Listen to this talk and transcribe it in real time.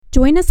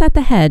Join us at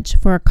The Hedge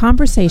for a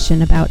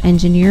conversation about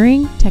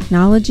engineering,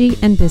 technology,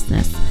 and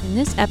business. In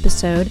this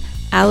episode,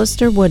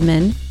 Alistair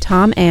Woodman,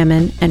 Tom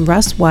Ammon, and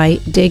Russ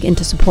White dig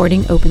into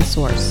supporting open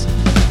source.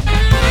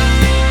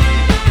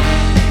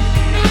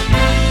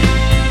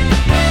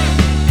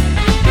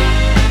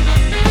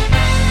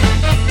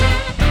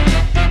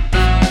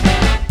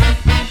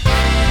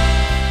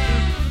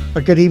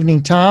 Well, good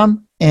evening,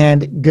 Tom,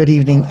 and good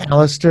evening,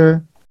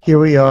 Alistair. Here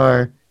we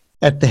are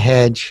at The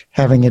Hedge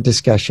having a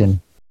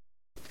discussion.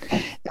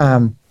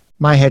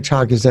 My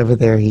hedgehog is over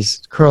there.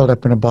 He's curled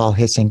up in a ball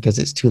hissing because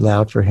it's too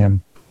loud for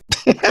him.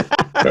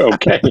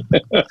 Okay.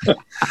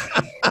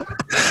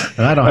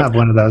 I don't have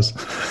one of those.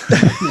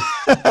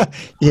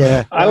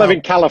 Yeah. I live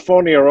in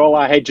California. All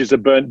our hedges are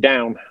burnt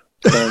down.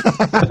 So.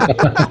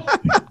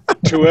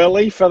 Too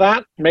early for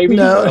that, maybe?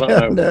 No.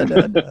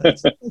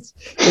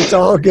 It's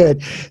all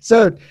good.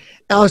 So,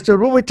 Alistair,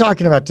 what are we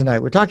talking about tonight?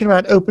 We're talking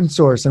about open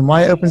source and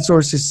why open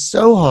source is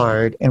so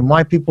hard and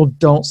why people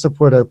don't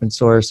support open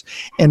source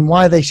and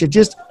why they should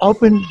just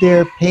open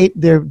their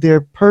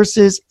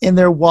purses and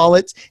their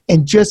wallets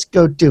and just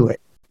go do it,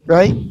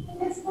 right?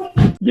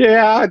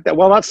 Yeah,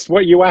 well, that's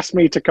what you asked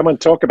me to come and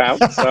talk about.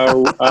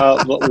 So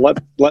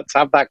let's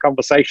have that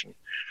conversation.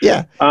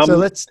 Yeah, so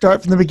let's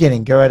start from the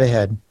beginning. Go right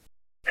ahead.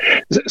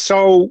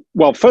 So,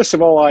 well, first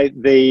of all,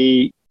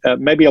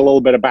 maybe a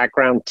little bit of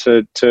background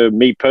to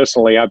me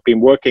personally. I've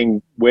been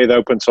working with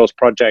open source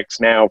projects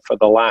now for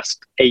the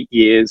last 8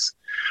 years.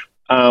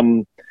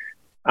 I'm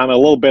a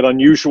little bit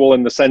unusual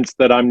in the sense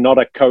that I'm not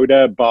a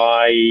coder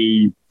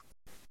by,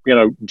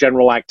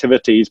 general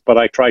activities, but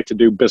I try to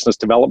do business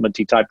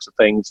development-y types of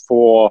things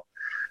for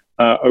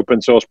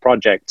open source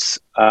projects.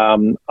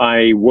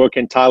 I work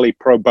entirely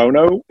pro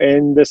bono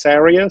in this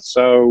area.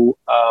 So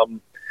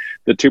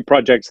the two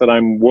projects that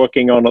I'm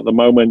working on at the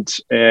moment,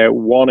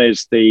 one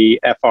is the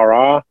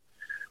FRR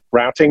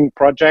routing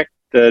project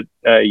that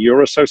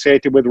you're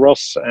associated with,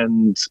 Russ,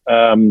 and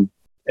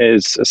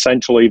is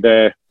essentially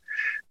the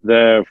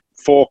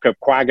fork of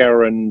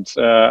Quagga and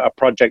a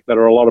project that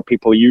a lot of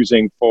people are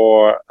using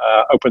for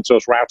open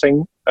source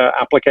routing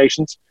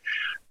applications.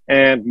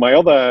 And my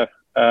other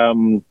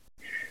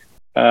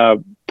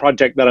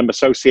project that I'm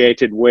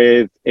associated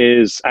with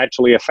is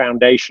actually a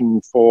foundation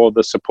for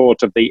the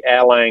support of the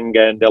Erlang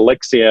and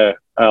Elixir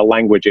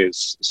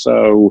languages.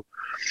 So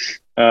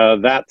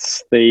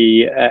that's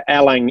the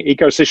Erlang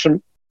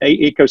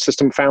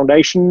ecosystem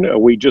foundation.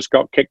 We just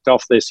got kicked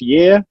off this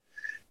year.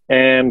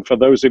 And for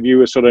those of you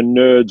who are sort of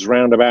nerds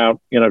round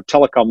about,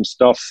 telecom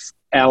stuff,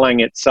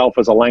 Erlang itself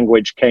as a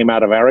language came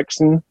out of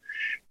Ericsson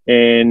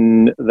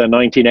in the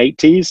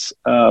 1980s.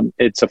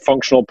 It's a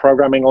functional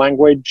programming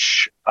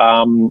language.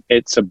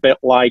 It's a bit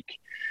like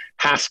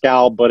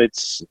Haskell, but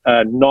it's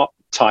not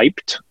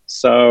typed.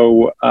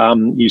 So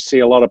you see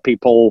a lot of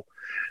people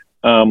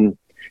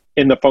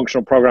in the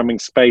functional programming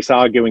space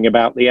arguing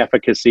about the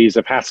efficacies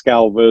of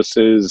Haskell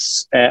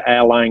versus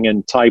Erlang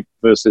and type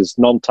versus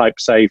non-type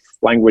safe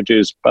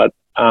languages. But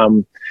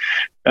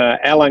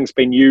Erlang's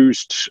been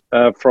used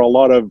for a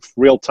lot of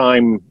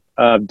real-time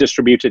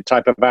distributed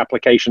type of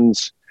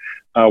applications.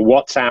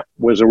 WhatsApp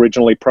was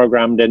originally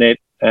programmed in it,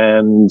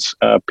 and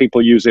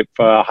people use it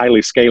for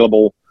highly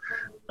scalable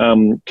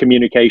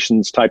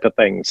communications type of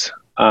things.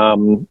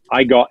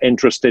 I got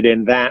interested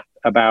in that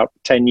about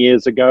 10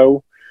 years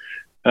ago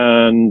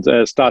and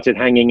started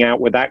hanging out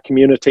with that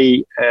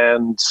community,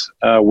 and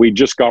we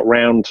just got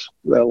round,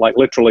 like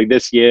literally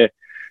this year,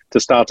 to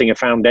starting a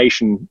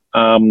foundation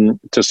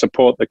to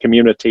support the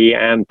community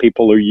and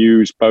people who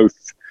use both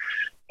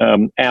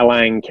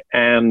Erlang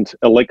and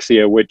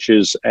Elixir, which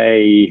is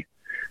a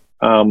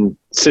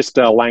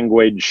sister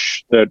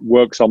language that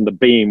works on the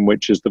Beam,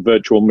 which is the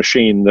virtual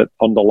machine that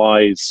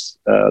underlies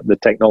the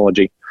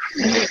technology.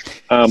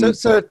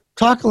 So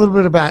talk a little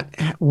bit about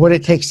what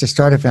it takes to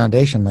start a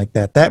foundation like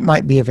that. That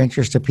might be of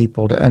interest to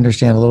people to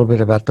understand a little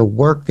bit about the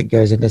work that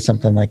goes into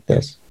something like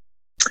this.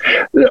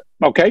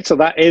 Okay, so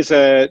that is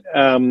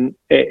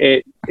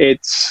it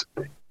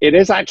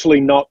is actually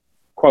not,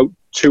 quote,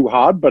 too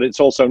hard, but it's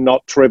also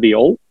not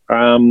trivial.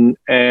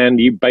 And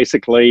you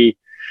basically,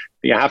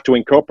 you have to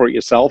incorporate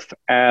yourself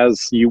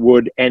as you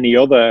would any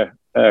other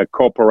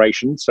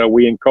corporation. So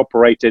we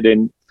incorporated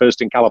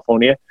first in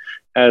California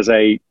as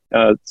a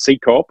C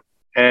Corp,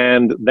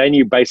 and then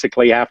you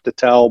basically have to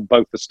tell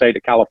both the state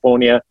of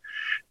California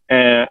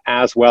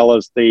as well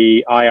as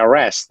the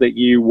IRS that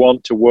you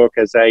want to work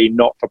as a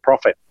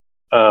not-for-profit,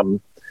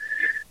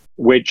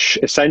 which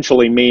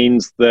essentially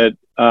means that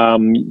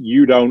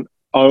you don't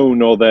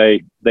own, or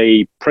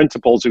the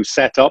principals who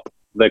set up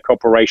the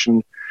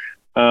corporation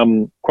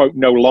quote,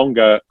 no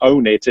longer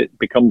own it. It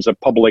becomes a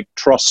public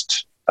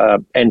trust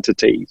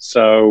entity.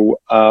 So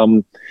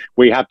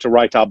we have to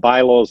write our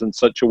bylaws in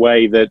such a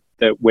way that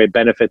we're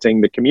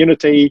benefiting the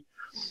community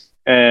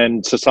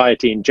and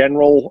society in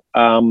general.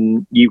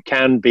 You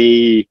can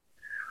be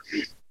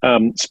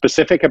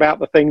specific about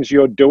the things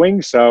you're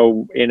doing.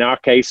 So in our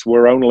case,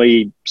 we're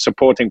only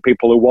supporting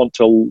people who want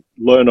to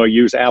learn or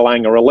use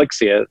Erlang or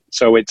Elixir.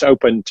 So it's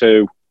open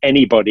to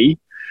anybody,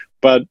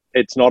 but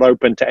it's not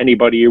open to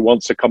anybody who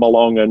wants to come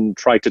along and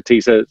try to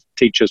teach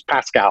us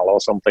Pascal or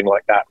something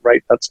like that,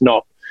 right? That's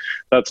not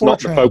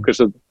the focus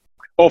of,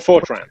 or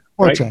Fortran,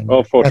 right? Fortran.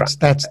 Or Fortran.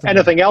 That's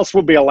anything else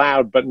would be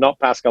allowed, but not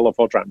Pascal or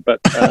Fortran. But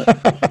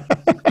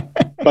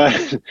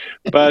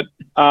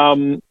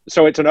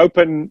so it's an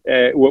open.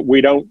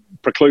 We don't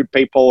preclude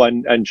people,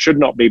 and should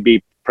not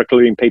be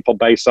precluding people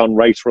based on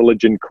race,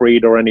 religion,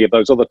 creed, or any of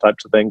those other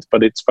types of things.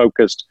 But it's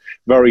focused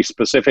very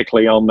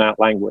specifically on that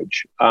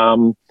language.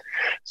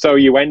 So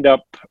you end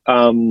up,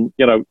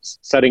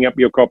 setting up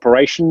your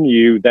corporation.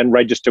 You then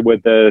register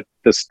with the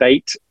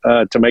state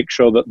to make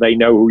sure that they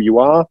know who you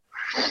are.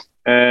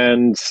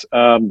 And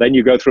then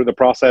you go through the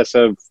process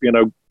of,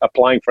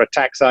 applying for a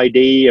tax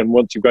ID. And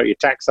once you've got your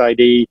tax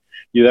ID,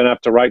 you then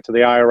have to write to the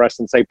IRS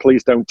and say,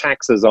 please don't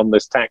tax us on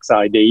this tax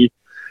ID.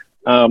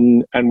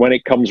 And when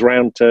it comes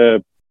around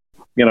to,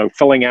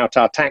 filling out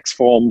our tax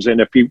forms in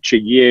a future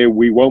year,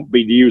 we won't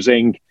be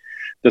using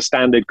the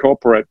standard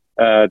corporate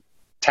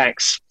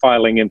tax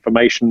filing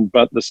information,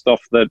 but the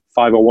stuff that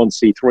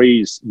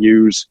 501c3s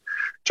use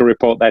to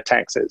report their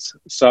taxes.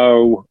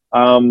 So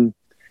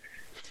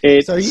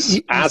it's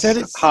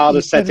hard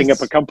as setting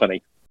up a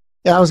company.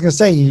 Yeah, I was going to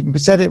say, you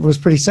said it was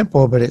pretty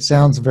simple, but it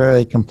sounds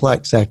very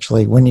complex,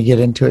 actually, when you get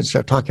into it and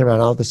start talking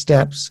about all the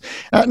steps.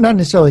 Not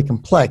necessarily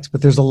complex,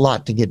 but there's a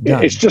lot to get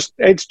done.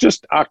 It's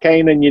just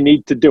arcane, and you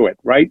need to do it,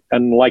 right?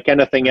 And like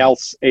anything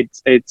else,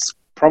 it's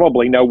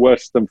probably no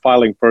worse than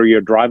filing for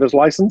your driver's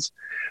license.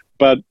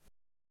 But,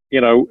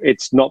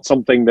 it's not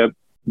something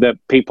that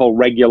people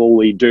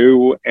regularly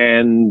do,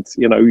 and,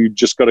 you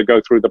just got to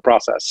go through the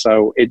process.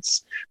 So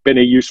it's been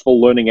a useful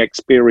learning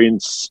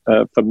experience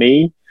for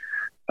me.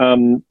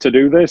 To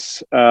do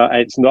this.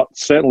 It's not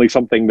certainly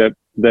something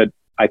that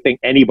I think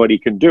anybody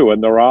can do,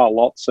 and there are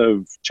lots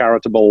of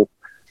charitable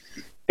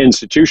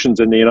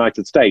institutions in the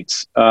United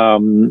States.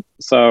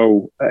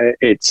 So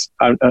it's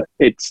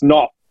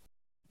not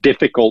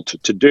difficult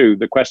to do.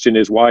 The question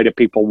is, why do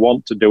people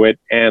want to do it,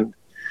 and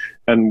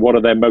what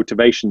are their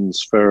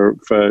motivations for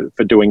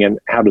doing it, and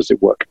how does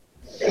it work?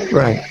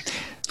 Right.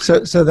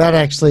 So that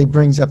actually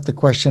brings up the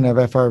question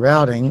of FR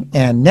routing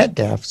and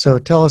NetDef. So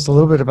tell us a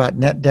little bit about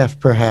NetDef,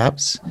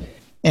 perhaps,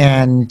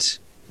 and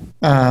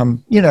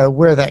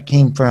where that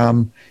came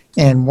from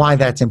and why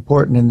that's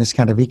important in this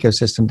kind of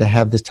ecosystem to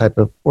have this type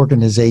of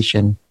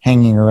organization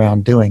hanging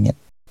around doing it.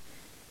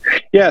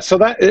 Yeah. So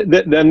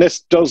then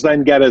this does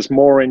then get us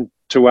more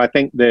into, I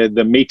think,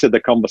 the meat of the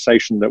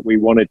conversation that we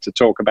wanted to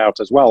talk about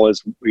as well,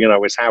 is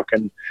how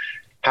can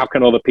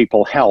other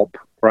people help,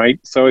 right?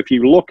 So if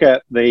you look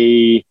at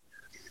the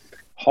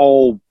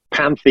whole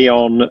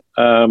pantheon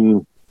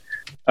of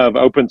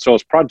open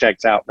source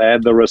projects out there,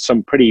 there are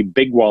some pretty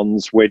big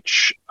ones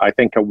which I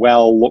think are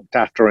well looked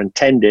after and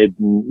tended,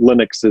 and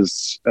Linux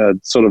is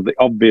sort of the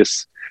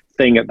obvious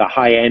thing at the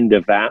high end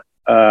of that.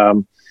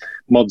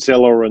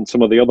 Mozilla and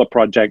some of the other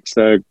projects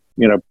are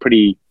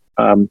pretty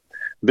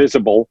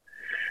visible,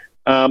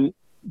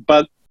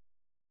 but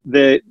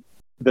the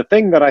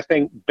thing that I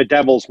think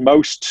bedevils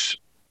most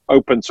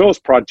open source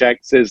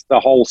projects is the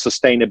whole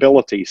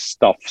sustainability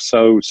stuff.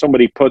 So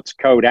somebody puts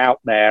code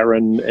out there,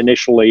 and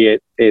initially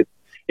it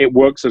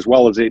works as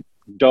well as it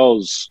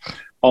does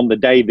on the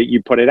day that you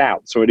put it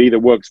out. So it either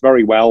works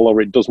very well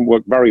or it doesn't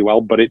work very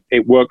well, but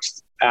it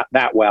works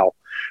that well.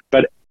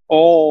 But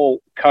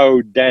all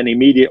code then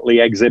immediately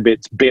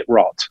exhibits bit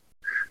rot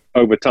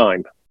over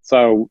time.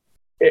 So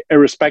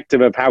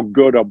irrespective of how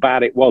good or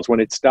bad it was when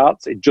it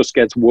starts, it just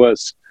gets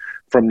worse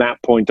from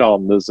that point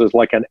on. There's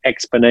like an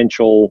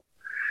exponential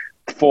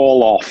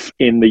fall off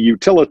in the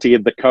utility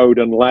of the code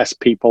unless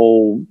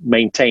people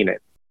maintain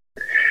it.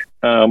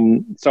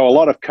 So a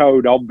lot of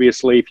code,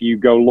 obviously, if you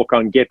go look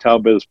on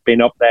GitHub, has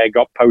been up there,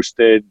 got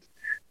posted,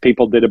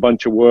 people did a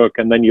bunch of work,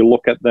 and then you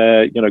look at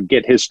the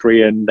Git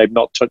history, and they've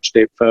not touched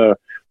it for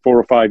 4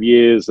 or 5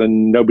 years,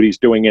 and nobody's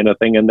doing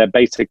anything, and they're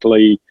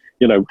basically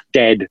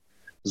dead,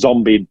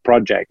 zombied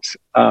projects.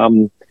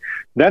 Then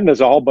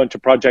there's a whole bunch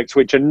of projects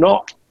which are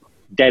not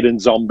dead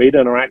and zombied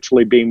and are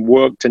actually being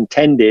worked and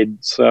tended.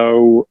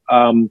 So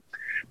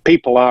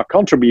people are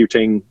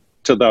contributing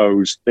to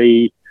those.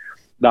 The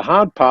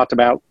hard part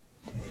about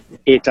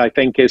it, I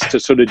think, is to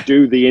sort of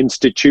do the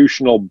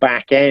institutional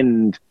back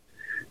end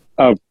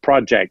of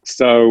projects.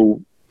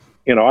 So,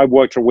 I've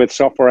worked with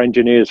software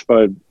engineers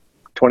for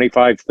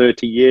 25,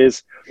 30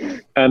 years,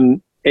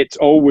 and it's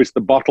always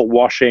the bottle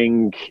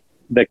washing,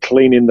 the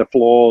cleaning the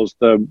floors,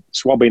 the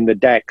swabbing the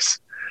decks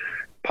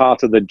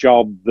part of the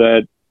job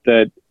that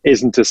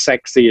isn't as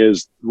sexy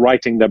as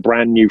writing the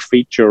brand new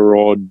feature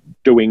or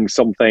doing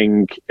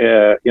something,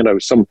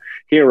 some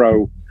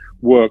hero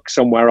work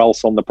somewhere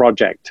else on the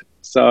project.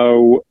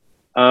 So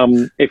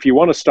if you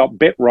want to stop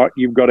bit rot,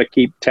 you've got to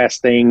keep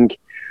testing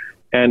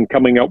and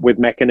coming up with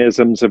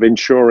mechanisms of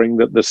ensuring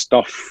that the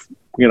stuff,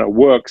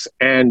 works,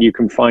 and you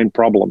can find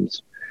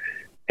problems.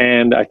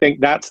 And I think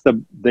that's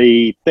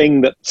the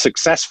thing that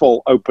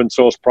successful open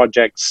source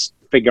projects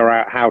figure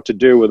out how to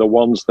do, are the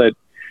ones that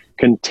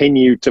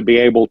continue to be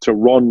able to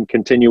run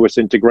continuous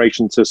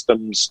integration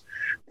systems,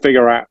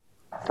 figure out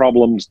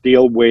problems,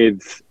 deal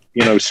with,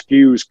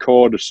 SKUs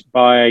caused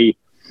by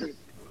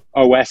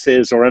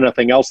OSs or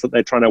anything else that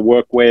they're trying to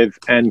work with,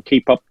 and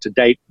keep up to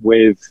date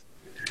with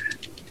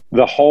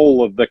the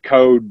whole of the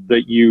code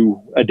that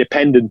you are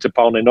dependent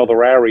upon in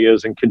other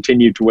areas, and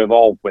continue to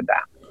evolve with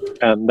that.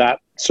 And that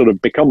sort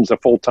of becomes a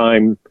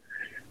full-time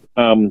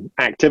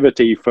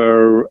activity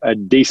for a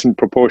decent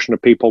proportion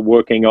of people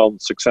working on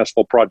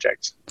successful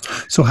projects.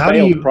 So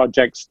failed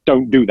projects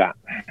don't do that.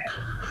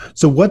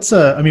 So what's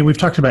we've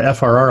talked about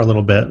FRR a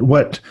little bit.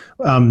 What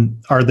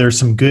are there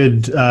some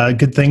good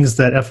things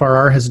that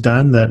FRR has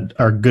done that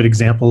are good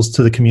examples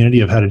to the community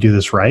of how to do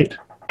this right?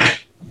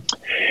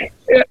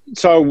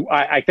 So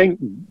I think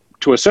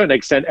to a certain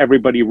extent,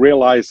 everybody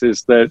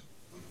realizes that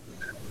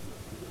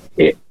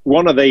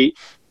one of the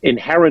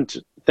inherent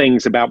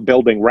things about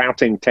building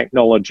routing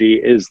technology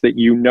is that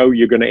you're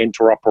going to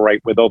interoperate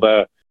with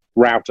other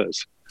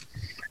routers.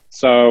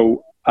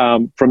 So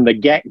from the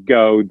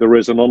get-go, there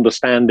is an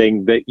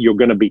understanding that you're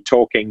going to be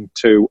talking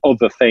to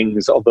other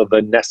things other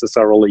than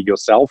necessarily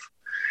yourself.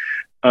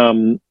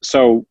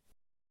 So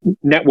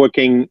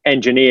networking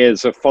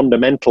engineers are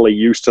fundamentally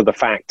used to the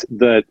fact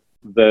that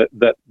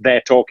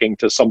they're talking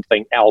to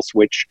something else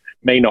which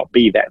may not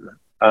be them.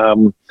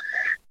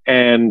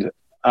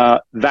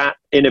 That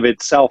in of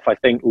itself, I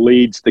think,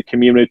 leads the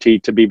community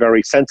to be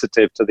very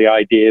sensitive to the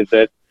idea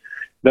that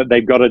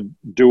they've got to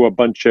do a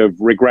bunch of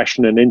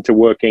regression and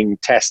interworking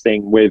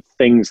testing with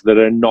things that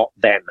are not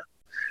them.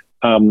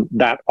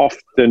 That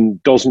often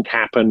doesn't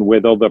happen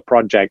with other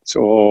projects,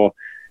 or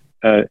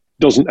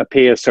doesn't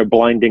appear so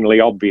blindingly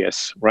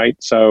obvious, right?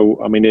 So,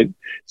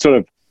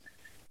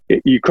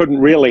 you couldn't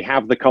really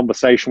have the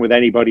conversation with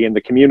anybody in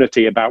the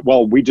community about,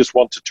 well, we just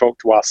want to talk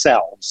to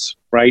ourselves,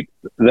 right?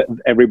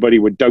 Everybody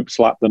would dope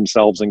slap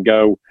themselves and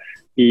go,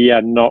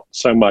 yeah, not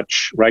so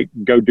much, right?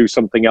 Go do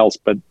something else,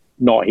 but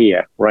not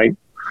here, right?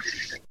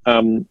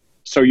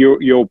 So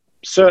you'll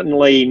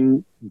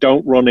certainly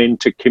don't run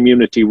into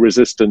community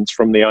resistance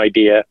from the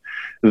idea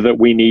that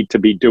we need to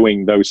be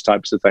doing those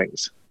types of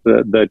things.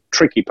 The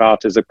tricky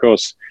part is, of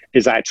course,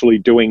 is actually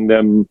doing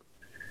them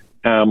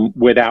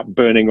without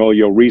burning all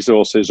your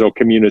resources or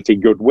community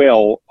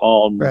goodwill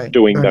on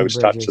doing burning those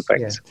types of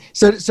things.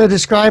 Yeah. So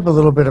describe a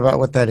little bit about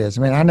what that is.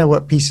 I mean, I know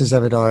what pieces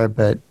of it are,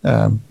 but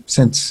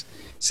since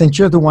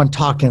you're the one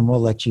talking, we'll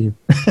let you.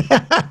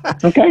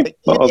 Okay.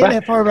 Well,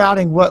 in FR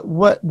routing,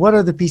 what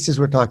are the pieces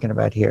we're talking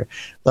about here?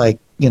 Like,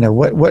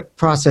 what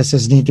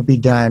processes need to be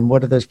done?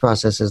 What do those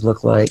processes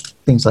look like?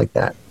 Things like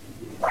that.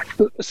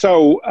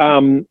 So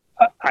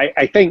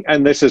I think,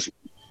 and this is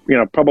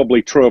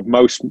probably true of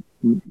most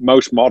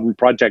modern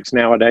projects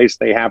nowadays,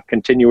 they have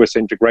continuous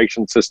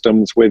integration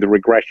systems with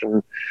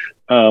regression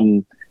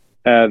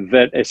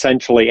that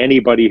essentially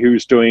anybody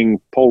who's doing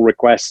pull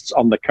requests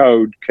on the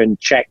code can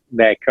check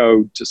their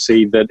code to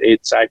see that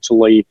it's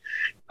actually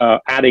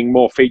adding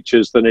more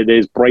features than it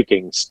is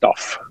breaking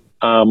stuff.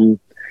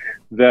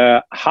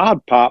 The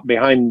hard part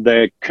behind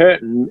the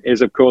curtain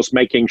is, of course,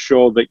 making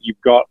sure that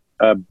you've got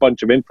a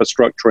bunch of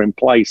infrastructure in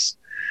place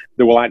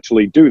that will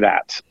actually do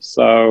that.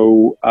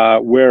 So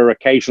we're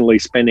occasionally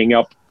spinning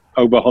up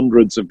over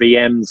hundreds of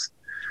VMs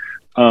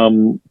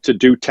to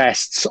do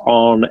tests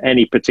on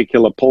any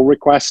particular pull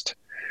request.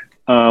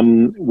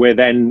 We're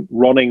then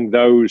running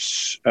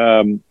those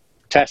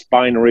test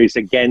binaries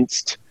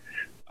against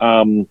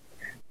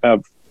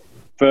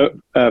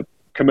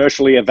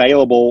commercially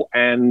available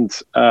and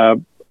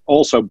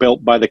also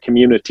built by the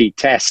community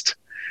test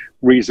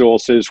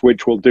resources,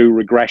 which will do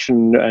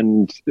regression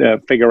and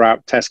figure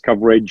out test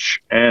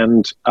coverage.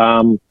 And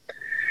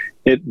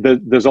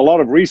there's a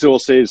lot of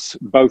resources,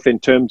 both in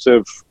terms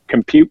of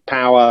compute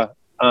power,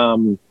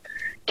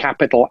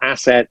 capital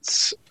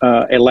assets,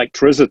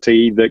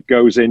 electricity that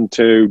goes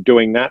into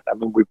doing that. I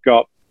mean, we've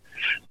got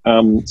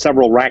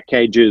several rack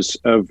cages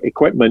of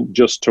equipment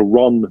just to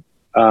run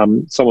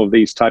some of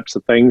these types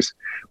of things,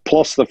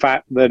 plus the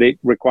fact that it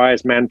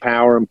requires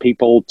manpower and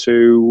people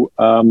to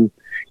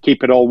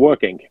keep it all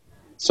working.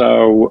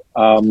 So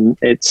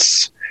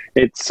it's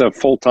a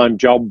full-time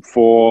job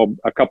for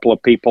a couple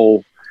of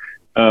people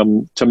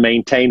to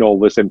maintain all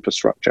this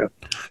infrastructure.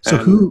 So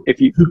who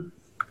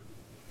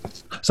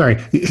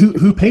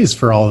pays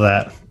for all of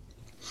that?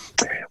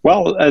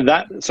 Well,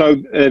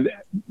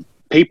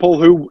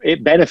 people who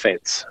it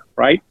benefits,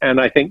 right?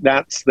 And I think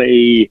that's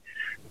the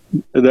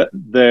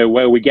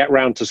where we get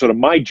around to sort of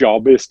my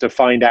job is to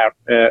find out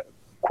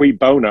cui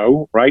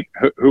bono, right?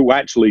 Who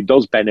actually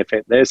does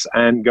benefit this,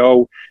 and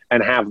go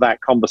and have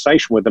that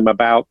conversation with them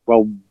about,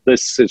 well,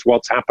 this is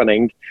what's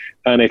happening,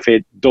 and if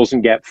it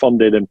doesn't get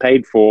funded and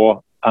paid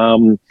for,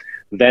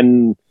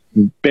 then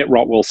bit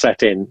rot will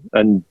set in,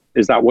 and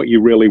is that what you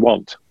really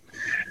want?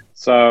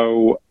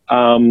 So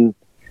in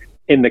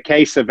the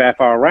case of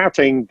FR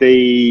routing,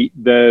 the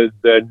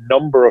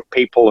number of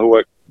people who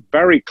are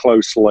very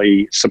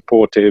closely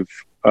supportive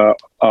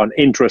and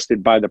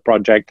interested by the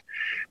project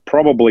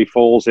probably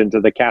falls into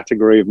the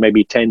category of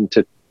maybe 10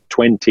 to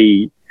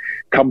 20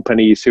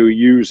 companies who are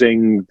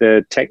using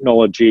the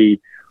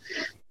technology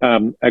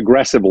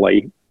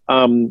aggressively.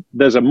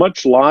 there's a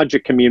much larger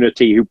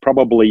community who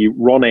probably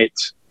run it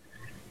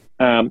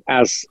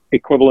as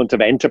equivalent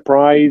of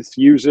enterprise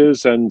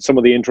users, and some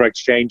of the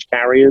inter-exchange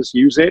carriers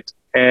use it.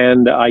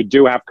 And I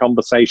do have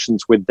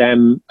conversations with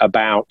them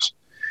about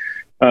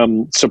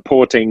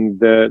supporting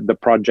the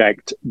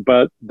project.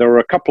 But there are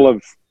a couple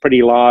of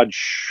pretty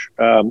large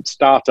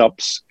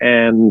startups,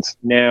 and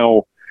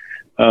now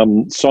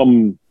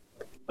some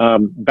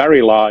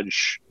very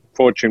large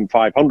Fortune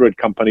 500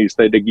 companies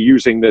that are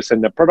using this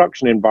in the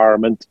production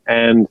environment,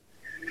 and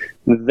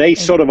they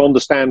sort of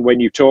understand when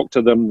you talk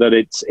to them that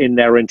it's in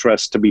their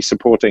interest to be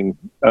supporting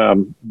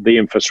the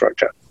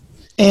infrastructure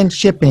and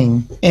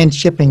shipping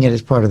it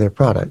as part of their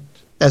product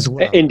as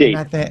well. Indeed.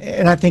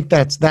 And I think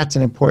that's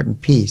an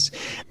important piece.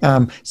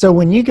 So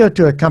when you go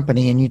to a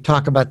company and you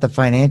talk about the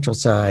financial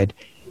side,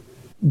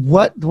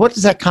 what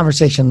does that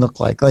conversation look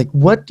like? Like,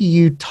 what do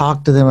you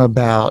talk to them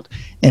about,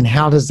 and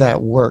how does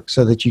that work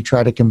so that you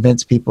try to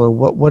convince people?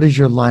 What is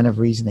your line of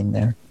reasoning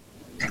there?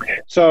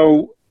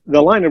 So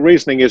the line of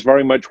reasoning is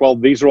very much, well,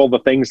 these are all the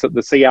things that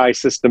the CI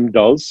system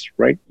does,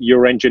 right?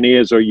 You're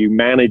engineers, or you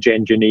manage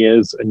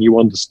engineers, and you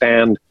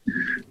understand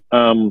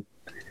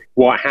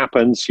what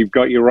happens. You've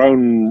got your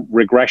own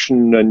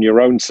regression and your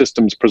own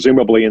systems,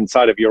 presumably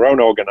inside of your own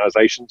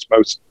organizations.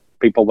 Most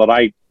people that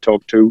I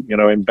talk to,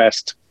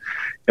 invest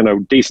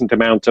decent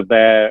amount of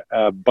their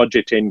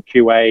budget in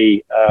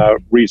QA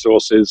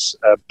resources,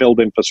 build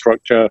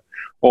infrastructure,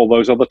 all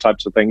those other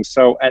types of things.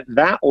 So at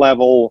that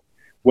level,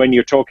 when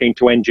you're talking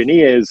to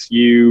engineers,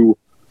 you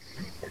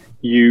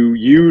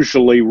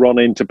usually run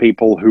into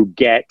people who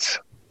get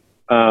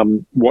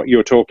what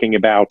you're talking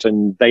about,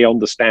 and they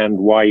understand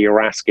why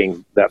you're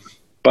asking them.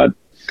 But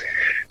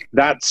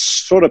that's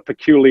sort of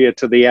peculiar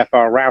to the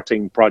FR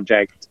routing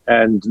project,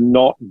 and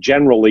not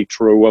generally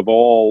true of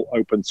all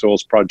open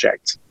source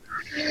projects.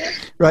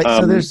 Right.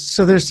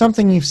 So there's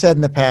something you've said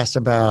in the past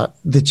about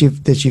that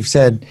you've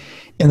said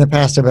in the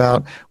past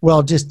about,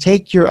 well, just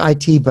take your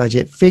IT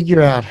budget,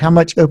 figure out how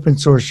much open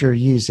source you're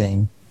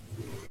using,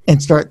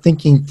 and start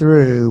thinking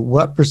through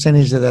what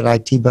percentage of that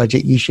IT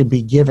budget you should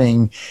be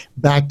giving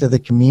back to the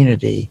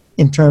community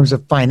in terms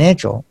of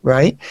financial,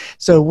 right?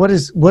 So what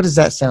does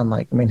that sound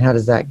like? I mean, how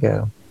does that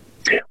go?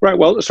 Right.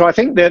 Well, so I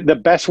think that the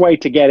best way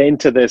to get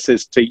into this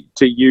is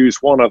to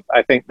use one of,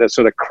 I think, the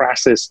sort of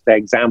crassest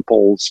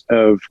examples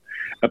of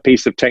a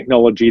piece of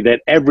technology that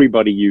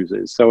everybody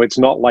uses. So it's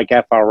not like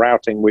FR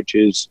routing, which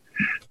is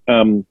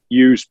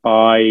used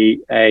by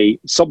a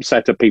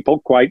subset of people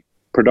quite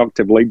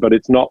productively, but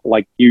it's not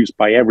like used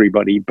by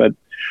everybody. But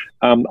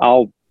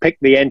I'll pick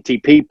the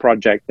NTP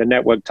project, the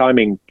network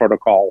timing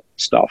protocol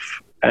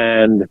stuff,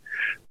 and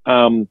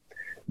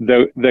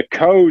the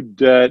code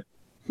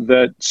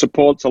that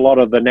supports a lot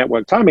of the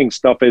network timing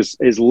stuff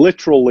is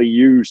literally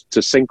used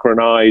to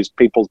synchronize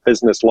people's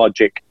business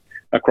logic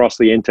across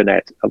the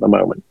internet at the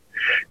moment.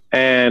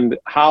 And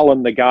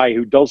Harlan, the guy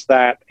who does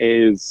that,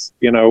 is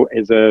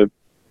a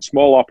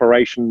small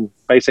operation,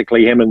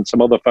 basically him and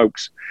some other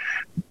folks,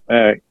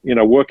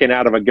 working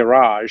out of a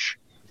garage.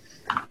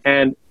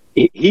 And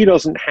he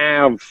doesn't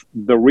have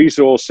the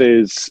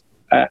resources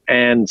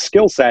and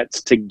skill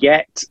sets to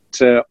get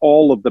to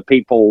all of the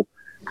people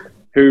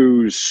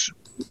whose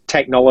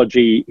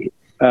technology,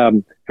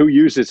 who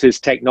uses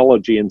his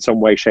technology in some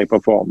way, shape, or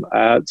form.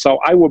 So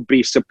I would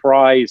be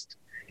surprised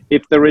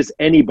if there is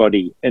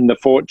anybody in the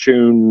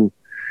Fortune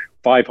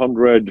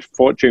 500,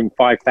 Fortune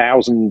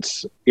 5000,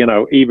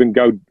 even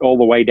go all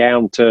the way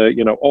down to,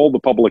 all the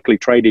publicly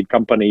traded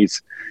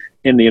companies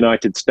in the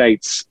United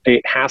States.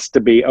 It has to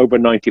be over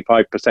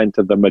 95%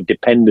 of them are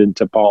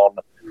dependent upon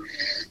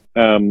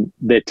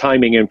their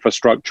timing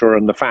infrastructure,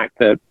 and the fact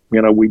that,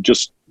 we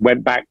just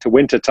went back to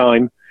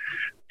wintertime,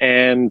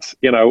 and,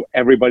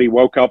 everybody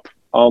woke up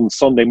on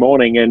Sunday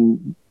morning,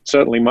 and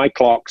certainly my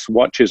clocks,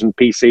 watches, and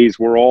PCs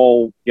were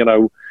all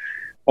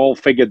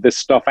figured this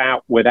stuff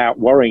out without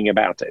worrying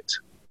about it.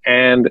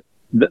 And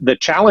the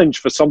challenge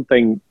for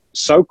something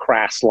so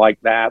crass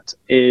like that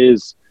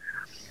is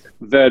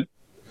that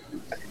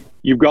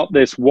you've got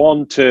this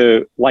one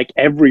to like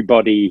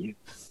everybody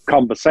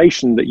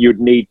conversation that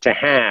you'd need to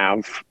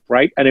have,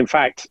 right? And in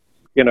fact,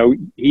 he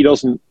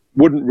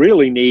wouldn't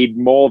really need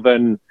more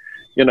than,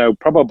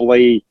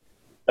 probably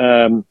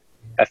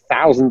a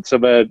thousandth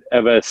of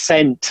a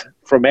cent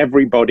from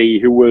everybody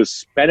who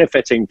was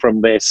benefiting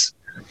from this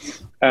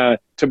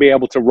to be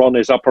able to run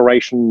his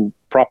operation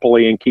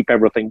properly and keep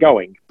everything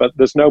going. But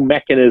there's no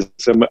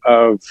mechanism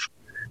of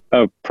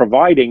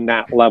providing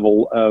that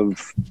level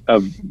of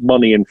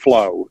money and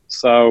flow.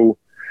 So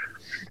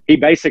he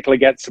basically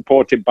gets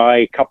supported by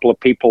a couple of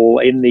people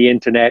in the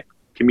internet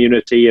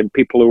community and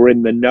people who are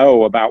in the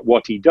know about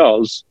what he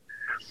does.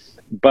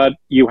 But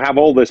you have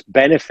all this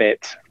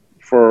benefit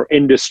for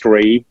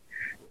industry,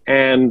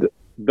 and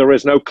there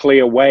is no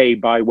clear way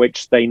by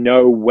which they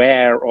know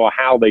where or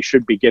how they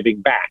should be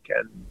giving back.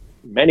 And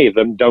many of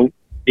them don't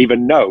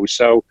even know.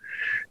 So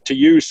to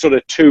use sort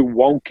of two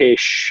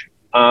wonkish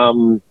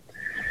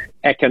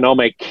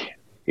economic,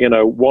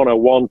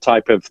 101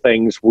 type of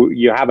things,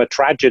 you have a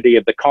tragedy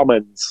of the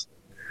commons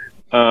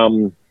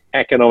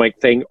economic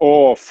thing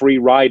or free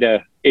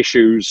rider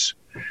issues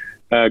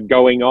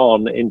going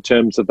on in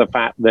terms of the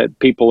fact that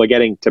people are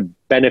getting to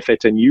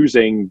benefit and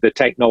using the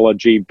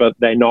technology, but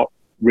they're not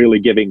really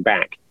giving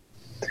back.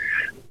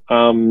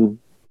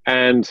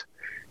 And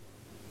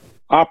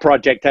our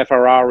project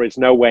FRR is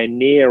nowhere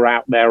near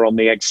out there on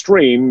the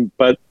extreme,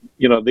 but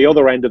the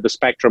other end of the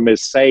spectrum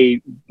is,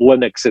 say,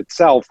 Linux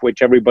itself,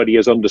 which everybody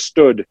has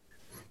understood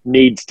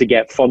needs to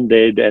get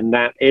funded, and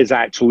that is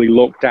actually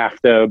looked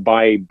after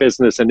by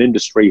business and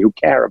industry who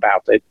care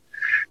about it.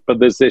 But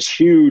there's this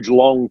huge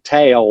long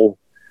tail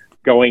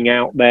going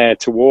out there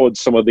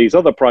towards some of these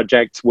other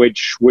projects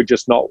which were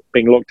just not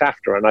being looked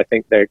after. And I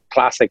think the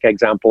classic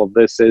example of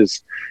this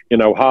is,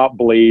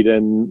 Heartbleed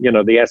and,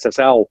 the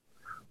SSL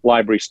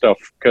library stuff.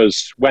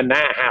 Because when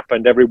that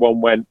happened,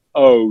 everyone went,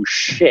 oh,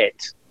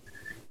 shit,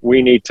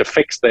 we need to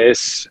fix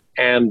this.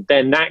 And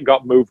then that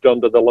got moved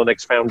under the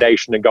Linux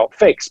Foundation and got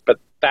fixed. But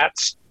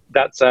that's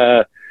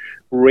a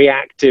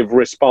reactive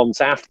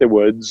response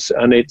afterwards.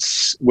 And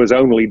was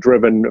only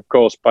driven, of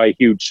course, by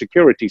huge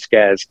security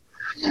scares.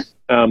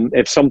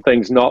 If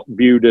something's not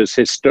viewed as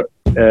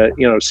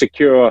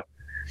secure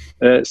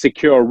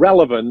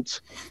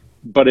relevant,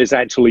 but is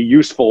actually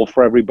useful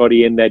for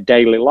everybody in their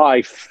daily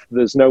life,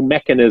 there's no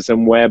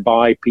mechanism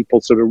whereby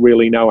people sort of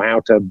really know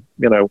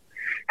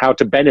how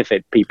to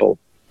benefit people.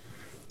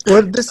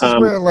 Well, this is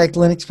where like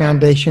Linux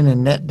Foundation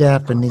and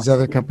NetDef and these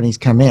other companies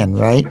come in,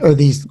 right? Or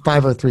these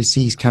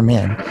 503Cs come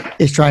in,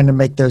 is trying to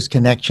make those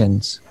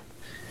connections.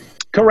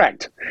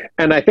 Correct.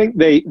 And I think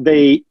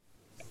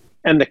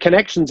and the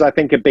connections, I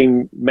think, have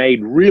been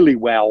made really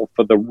well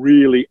for the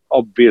really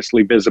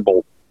obviously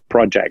visible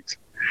projects.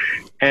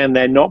 And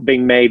they're not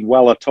being made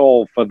well at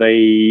all for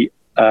the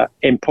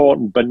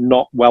important but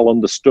not well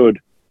understood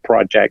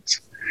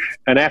projects.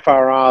 And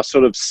FRR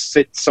sort of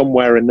sits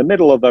somewhere in the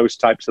middle of those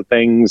types of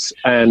things.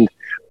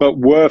 But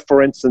were,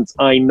 for instance,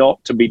 I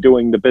not to be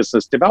doing the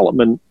business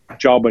development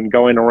job and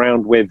going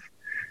around with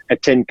a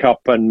tin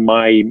cup and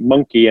my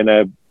monkey in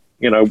a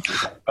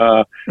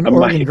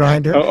organ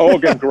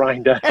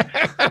grinder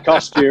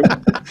costume,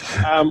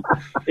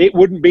 it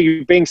wouldn't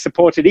be being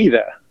supported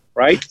either,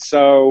 right?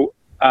 So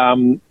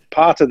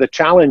part of the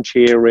challenge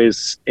here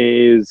is,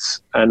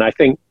 and I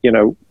think,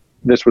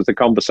 this was the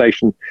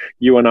conversation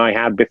you and I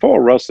had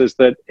before, Russ, is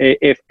that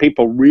if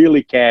people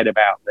really cared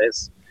about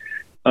this,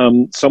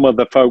 some of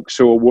the folks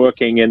who are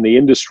working in the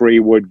industry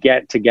would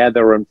get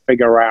together and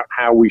figure out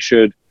how we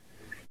should,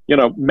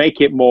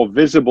 make it more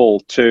visible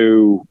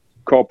to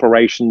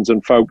corporations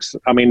and folks.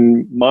 I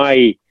mean,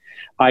 my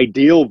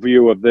ideal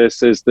view of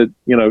this is that,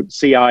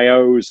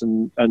 CIOs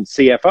and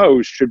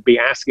CFOs should be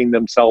asking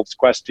themselves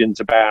questions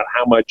about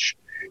how much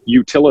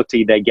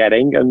utility they're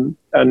getting.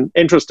 And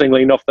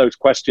interestingly enough, those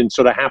questions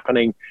sort of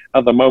happening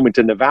at the moment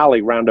in the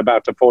Valley round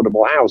about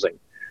affordable housing.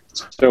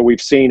 So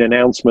we've seen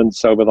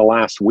announcements over the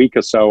last week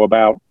or so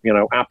about,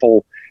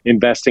 Apple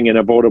investing in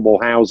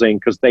affordable housing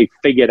because they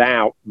figured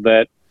out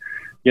that,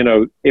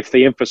 if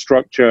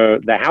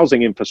the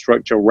housing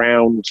infrastructure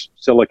around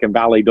Silicon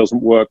Valley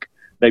doesn't work,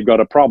 they've got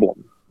a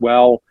problem.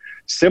 Well,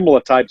 similar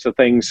types of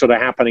things sort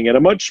of happening at a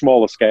much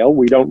smaller scale.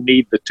 We don't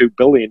need the $2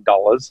 billion,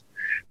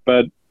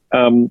 but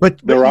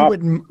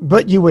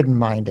you wouldn't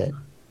mind it.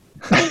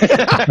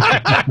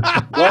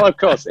 Well, of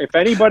course, if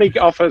anybody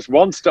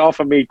wants to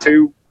offer me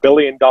 $2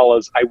 billion,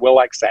 I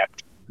will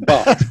accept.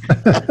 But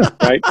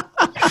right.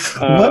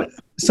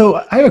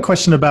 So I have a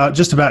question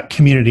about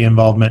community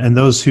involvement and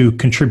those who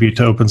contribute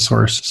to open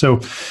source. So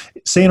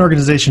say an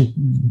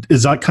organization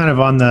is kind of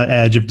on the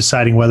edge of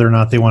deciding whether or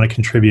not they want to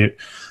contribute.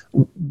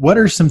 What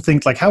are some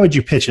things, like how would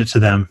you pitch it to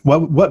them?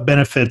 What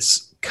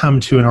benefits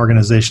come to an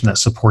organization that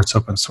supports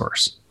open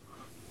source?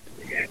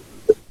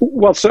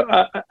 Well, so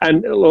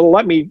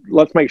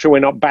let's make sure we're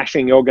not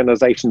bashing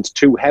organizations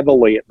too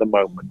heavily at the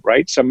moment,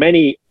 right? So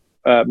many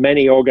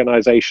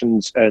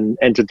organizations and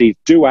entities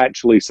do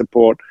actually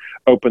support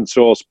open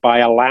source by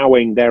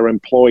allowing their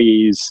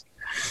employees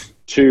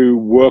to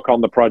work on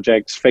the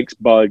projects, fix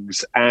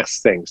bugs,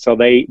 ask things. So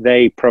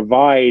they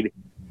provide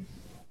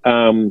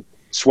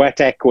sweat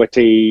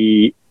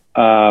equity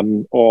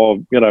or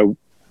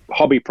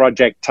hobby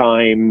project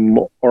time,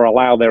 or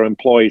allow their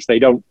employees. They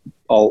don't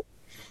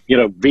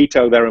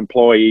veto their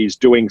employees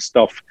doing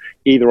stuff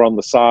either on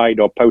the side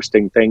or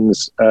posting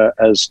things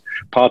as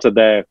part of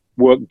their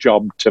work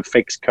job to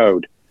fix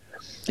code.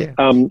 Yeah.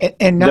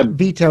 And not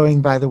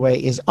vetoing, by the way,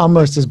 is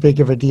almost as big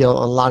of a deal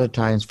a lot of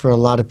times for a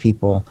lot of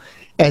people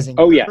as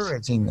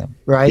encouraging them,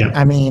 right? Yeah.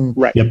 I mean,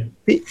 right.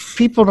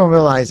 People don't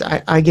realize,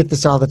 I get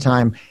this all the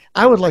time.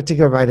 I would like to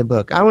go write a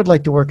book. I would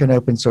like to work in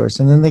open source.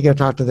 And then they go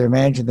talk to their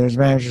manager. There's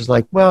managers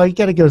like, well, you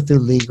got to go through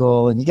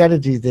legal and you got to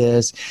do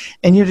this.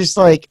 And you're just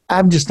like,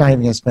 I'm just not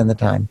even going to spend the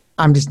time.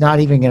 I'm just not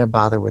even going to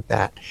bother with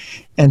that.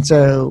 And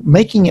so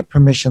making it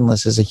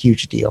permissionless is a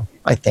huge deal,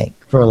 I think,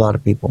 for a lot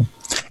of people.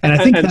 And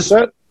I think that's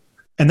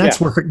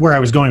where I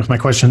was going with my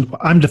question.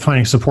 I'm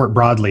defining support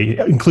broadly,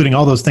 including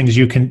all those things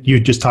you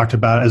just talked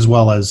about, as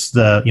well as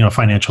the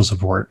financial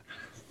support.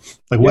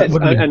 Like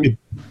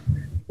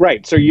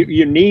Right. So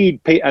you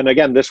need, and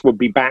again, this would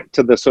be back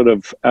to the sort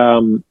of,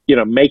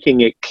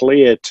 making it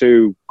clear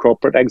to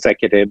corporate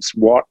executives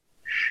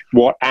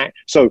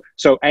so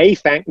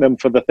thank them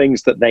for the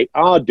things that they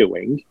are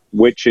doing,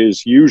 which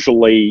is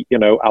usually,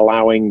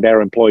 allowing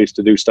their employees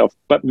to do stuff.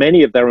 But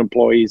many of their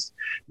employees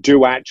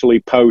do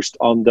actually post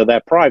under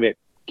their private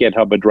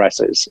GitHub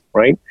addresses,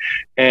 right?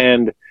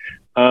 And,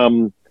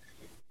 of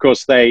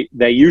course,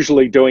 they're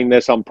usually doing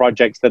this on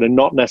projects that are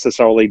not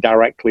necessarily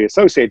directly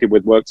associated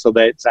with work, so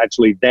that it's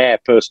actually their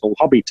personal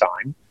hobby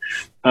time.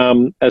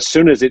 As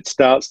soon as it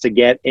starts to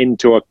get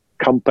into a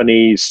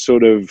company's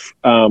sort of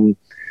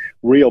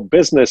real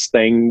business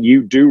thing,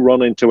 you do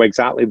run into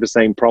exactly the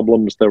same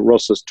problems that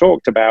Russ has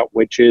talked about,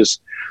 which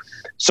is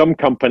some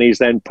companies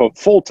then put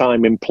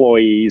full-time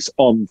employees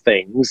on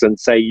things and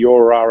say,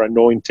 you're our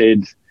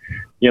anointed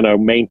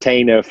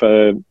maintainer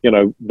for,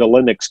 the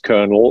Linux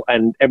kernel,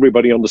 and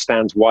everybody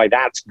understands why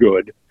that's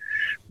good.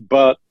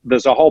 But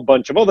there's a whole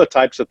bunch of other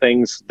types of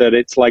things that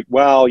it's like,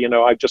 well,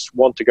 I just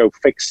want to go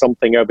fix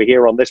something over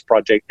here on this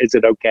project. Is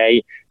it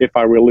okay if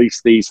I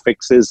release these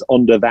fixes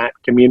under that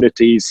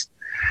community's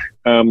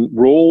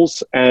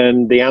rules?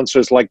 And the answer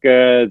is like,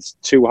 it's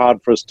too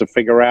hard for us to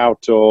figure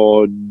out,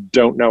 or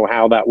don't know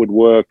how that would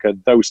work,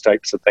 and those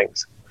types of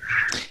things.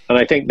 And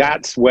I think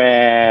that's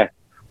where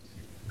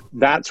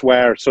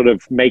sort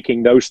of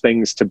making those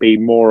things to be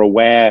more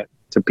aware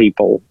to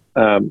people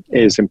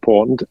is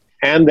important.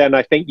 And then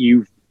I think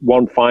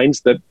one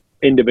finds that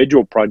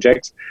individual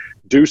projects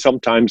do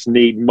sometimes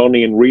need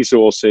money and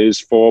resources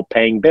for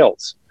paying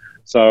bills.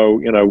 So,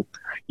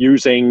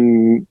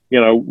 using,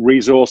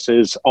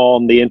 resources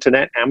on the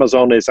internet.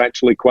 Amazon is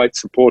actually quite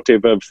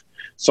supportive of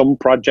some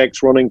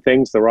projects running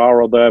things. There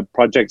are other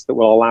projects that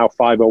will allow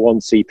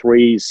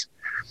 501c3s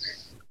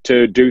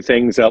to do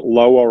things at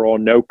lower or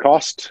no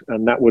cost.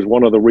 And that was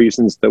one of the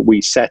reasons that we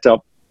set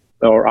up,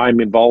 or I'm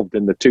involved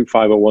in the 2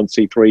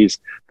 501c3s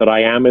that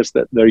I am, is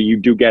that there you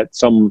do get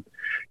some,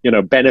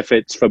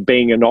 benefits for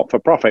being a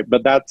not-for-profit.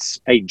 But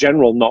that's a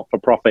general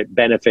not-for-profit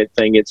benefit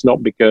thing. It's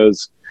not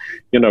because,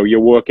 you're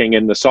working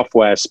in the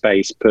software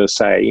space per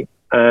se.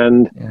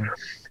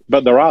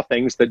 But there are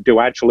things that do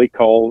actually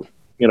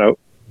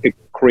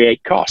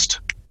create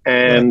cost.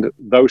 And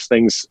those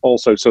things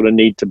also sort of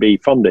need to be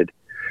funded.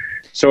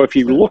 So if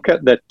you look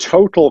at the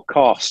total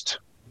cost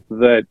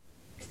that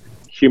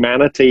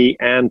humanity,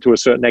 and to a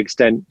certain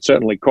extent,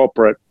 certainly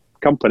corporate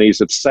companies,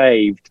 have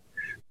saved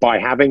by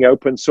having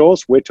open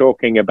source, we're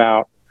talking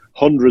about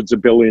hundreds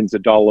of billions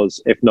of dollars,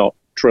 if not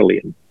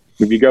trillion.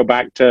 If you go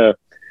back to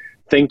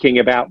thinking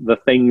about the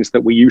things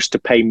that we used to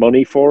pay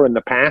money for in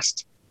the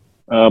past,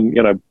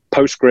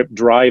 PostScript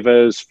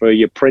drivers for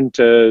your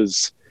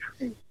printers,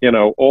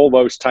 all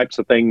those types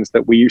of things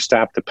that we used to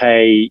have to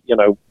pay,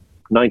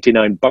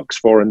 $99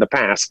 for in the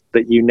past,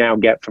 that you now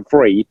get for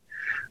free,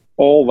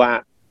 all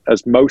that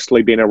has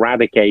mostly been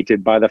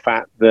eradicated by the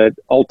fact that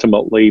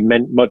ultimately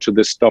much of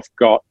this stuff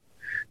got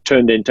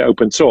turned into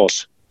open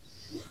source.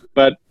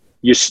 But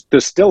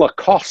there's still a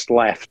cost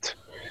left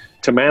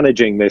to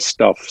managing this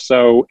stuff.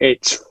 So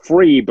it's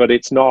free, but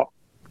it's not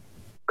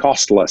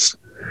costless.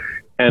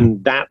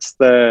 And that's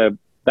the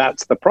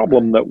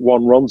problem that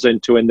one runs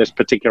into in this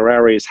particular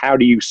area, is how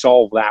do you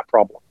solve that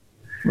problem?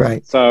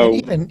 Right. So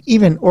and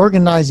even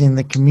organizing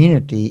the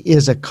community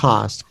is a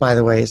cost, by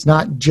the way. It's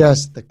not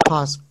just the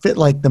cost,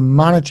 like the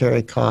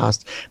monetary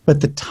cost,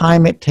 but the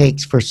time it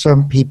takes for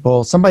some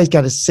people. Somebody's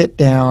got to sit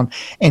down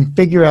and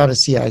figure out a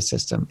CI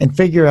system, and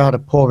figure out a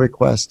pull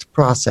request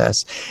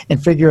process,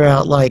 and figure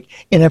out, like,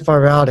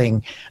 NFR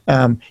routing.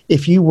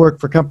 If you work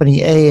for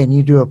company A and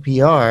you do a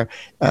PR,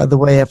 the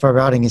way FR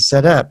routing is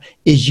set up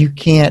is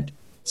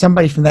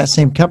somebody from that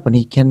same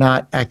company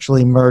cannot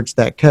actually merge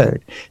that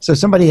code. So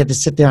somebody had to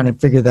sit down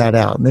and figure that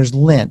out. And there's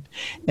lint,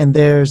 and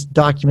there's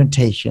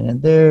documentation,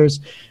 and there's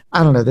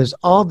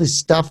all this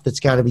stuff that's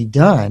got to be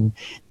done,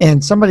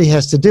 and somebody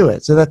has to do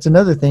it. So that's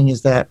another thing,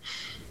 is that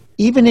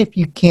even if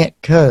you can't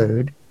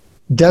code,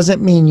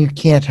 doesn't mean you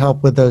can't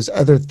help with those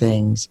other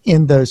things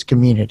in those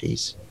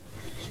communities.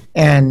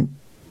 And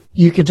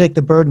you can take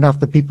the burden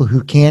off the people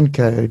who can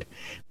code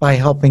by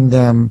helping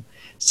them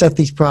set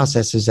these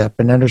processes up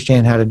and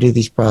understand how to do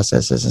these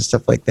processes and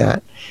stuff like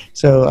that.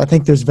 So I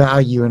think there's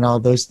value in all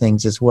those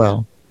things as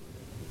well.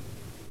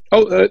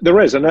 Oh, there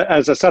is. And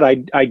as I said,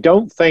 I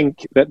don't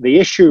think that the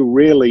issue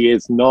really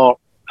is not,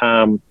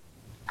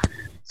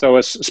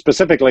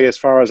 specifically as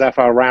far as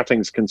FR routing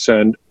is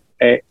concerned,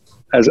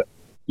 as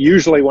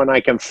usually when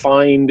I can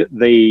find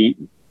the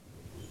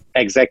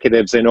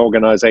executives in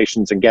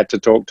organizations and get to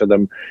talk to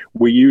them,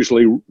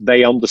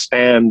 they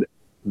understand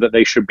that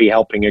they should be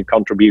helping and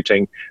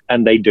contributing,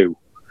 and they do.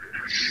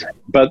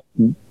 But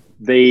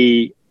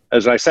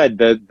as I said,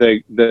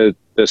 the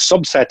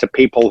subset of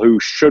people who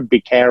should be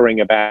caring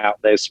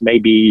about this may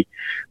be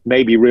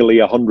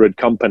really 100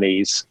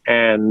 companies,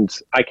 and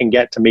I can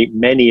get to meet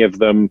many of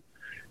them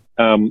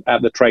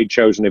at the trade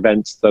shows and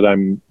events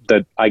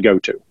that I go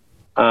to,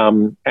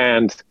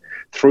 and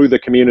through the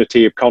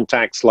community of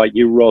contacts like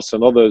you, Russ,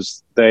 and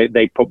others,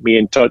 they put me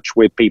in touch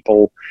with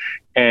people,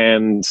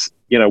 and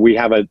we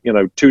have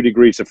 2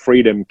 degrees of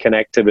freedom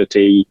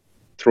connectivity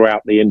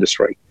throughout the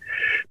industry.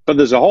 But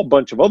there's a whole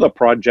bunch of other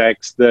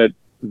projects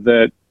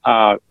that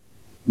are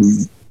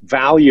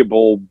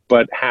valuable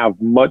but have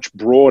much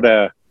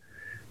broader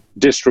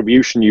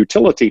distribution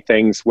utility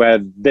things where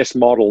this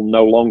model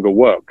no longer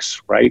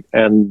works, right?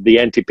 And the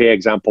NTP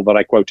example that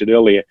I quoted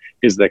earlier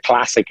is the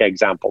classic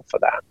example for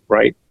that,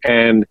 right?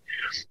 And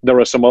there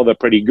are some other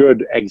pretty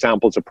good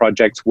examples of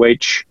projects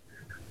which,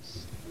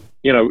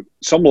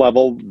 some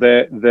level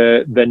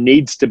there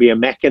needs to be a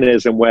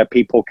mechanism where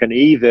people can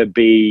either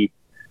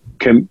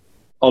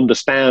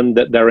understand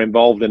that they're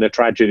involved in a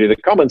tragedy of the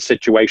commons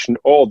situation,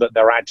 or that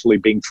they're actually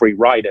being free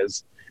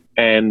riders,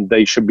 and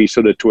they should be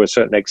sort of, to a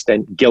certain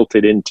extent,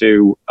 guilted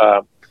into,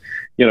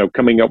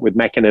 coming up with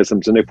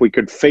mechanisms. And if we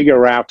could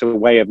figure out a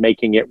way of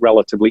making it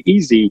relatively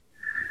easy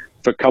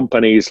for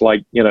companies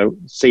like,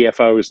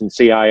 CFOs and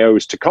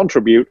CIOs to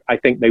contribute, I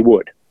think they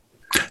would.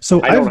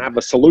 So I don't have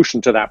a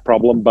solution to that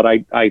problem, but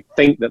I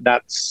think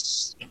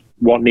that's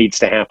what needs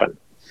to happen.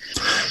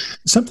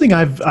 Something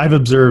I've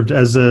observed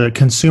as a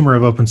consumer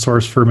of open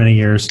source for many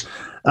years,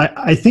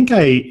 I think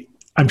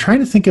I'm trying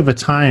to think of a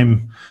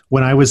time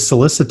when I was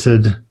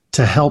solicited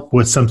to help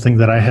with something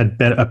that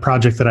a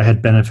project that I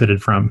had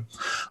benefited from.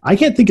 I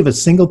can't think of a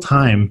single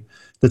time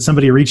that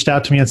somebody reached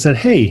out to me and said,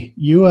 "Hey,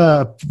 you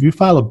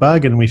file a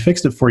bug and we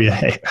fixed it for you.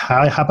 Hey,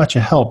 how about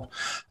you help?"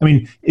 I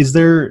mean,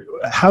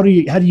 how do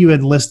you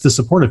enlist the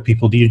support of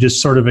people? Do you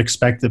just sort of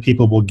expect that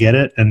people will get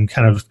it and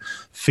kind of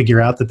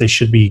figure out that they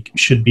should be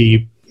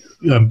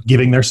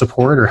giving their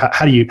support, or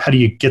how do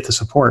you get the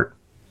support?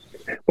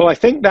 Well, I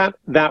think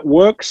that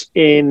works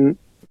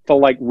for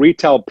like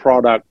retail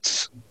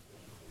products,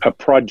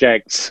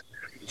 projects.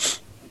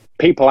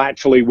 People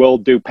actually will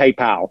do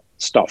PayPal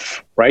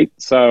stuff, right?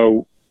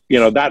 So,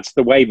 that's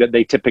the way that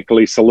they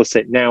typically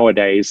solicit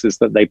nowadays, is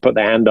that they put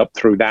their hand up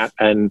through that,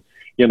 and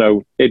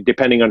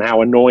depending on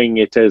how annoying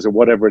it is or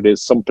whatever it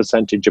is, some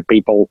percentage of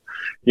people,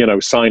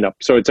 sign up.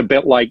 So it's a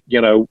bit like,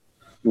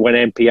 when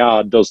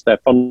NPR does their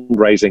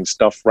fundraising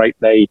stuff, right?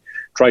 They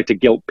try to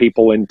guilt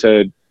people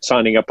into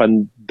signing up,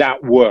 and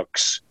that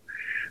works.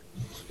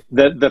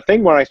 The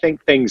thing where I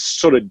think things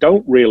sort of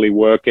don't really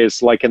work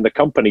is like in the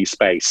company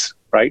space,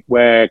 right?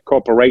 Where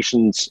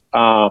corporations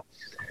are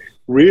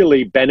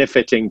really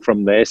benefiting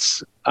from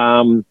this.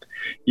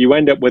 You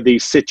end up with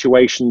these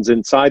situations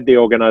inside the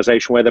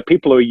organization where the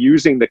people who are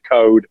using the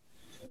code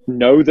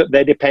know that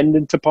they're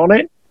dependent upon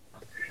it,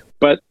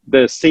 but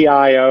the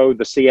CIO,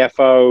 the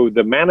CFO,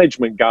 the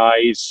management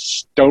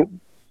guys don't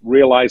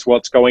realize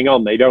what's going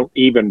on. They don't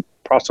even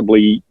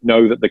possibly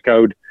know that the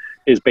code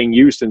is being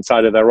used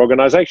inside of their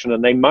organization,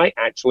 and they might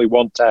actually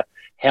want to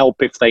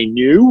help if they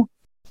knew,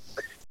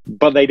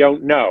 but they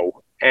don't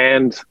know.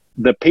 And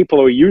the people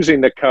who are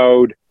using the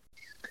code,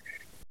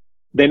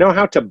 they know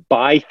how to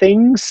buy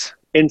things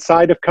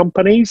inside of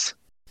companies,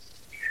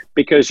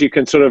 because you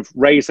can sort of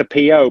raise a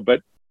PO,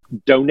 but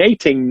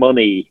donating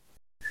money,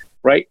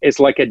 right, is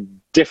like a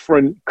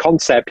different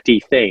concept-y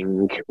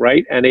thing,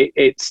 right? And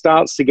it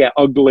starts to get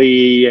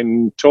ugly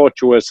and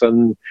tortuous,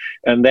 and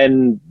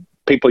then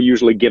people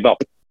usually give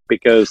up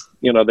because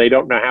they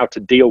don't know how to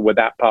deal with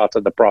that part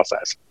of the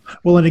process.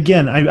 Well, and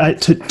again,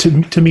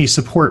 to me,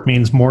 support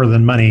means more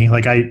than money.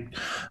 Like I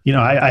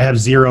have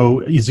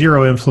zero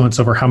influence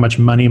over how much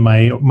money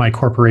my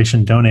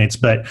corporation donates.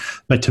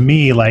 But to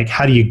me, like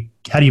how do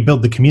you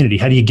build the community?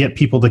 How do you get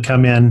people to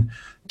come in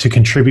to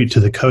contribute to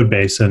the code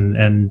base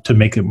and to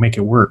make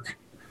it work?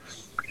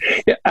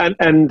 Yeah,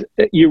 and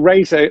you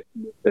raise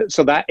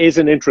so that is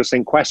an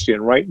interesting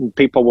question, right? And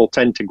people will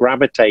tend to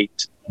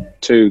gravitate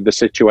to the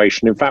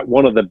situation. In fact,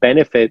 one of the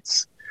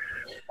benefits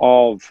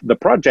of the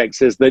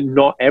projects is that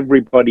not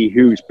everybody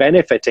who's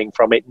benefiting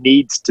from it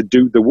needs to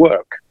do the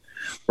work,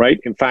 right?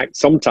 In fact,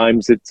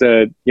 sometimes it's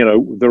there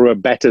are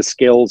better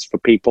skills for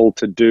people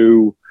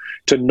to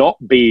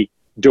not be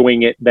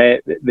doing it.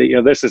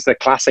 This is the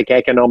classic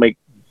economic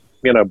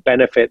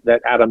benefit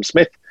that Adam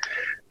Smith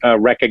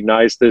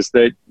recognized, is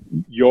that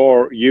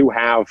you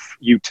have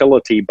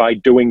utility by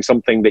doing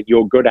something that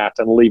you're good at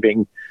and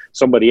leaving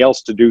somebody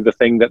else to do the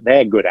thing that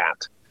they're good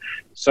at.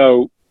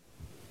 So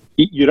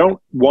you don't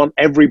want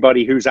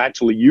everybody who's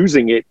actually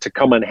using it to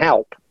come and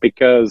help,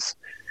 because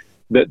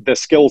the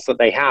skills that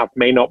they have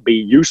may not be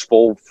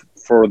useful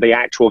for the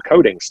actual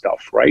coding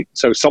stuff, right?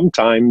 So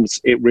sometimes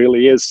it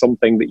really is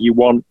something that you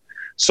want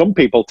some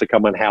people to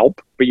come and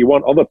help, but you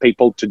want other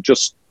people to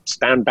just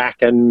stand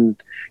back and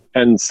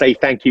say,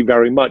 thank you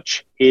very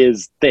much,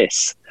 is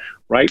this,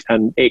 right?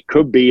 And it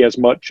could be as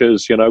much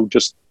as,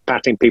 just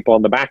patting people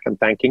on the back and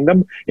thanking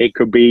them. It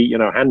could be,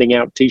 handing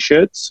out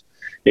T-shirts.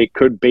 It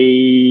could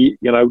be,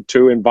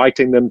 to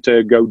inviting them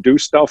to go do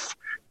stuff,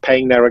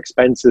 paying their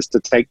expenses to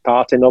take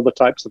part in other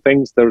types of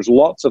things. There's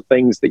lots of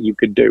things that you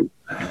could do.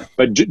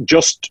 But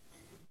just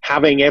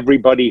having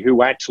everybody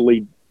who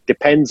actually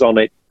depends on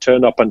it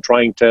turn up and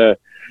trying to,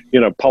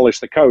 polish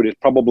the code is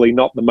probably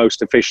not the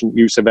most efficient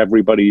use of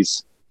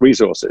everybody's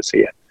resources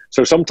here.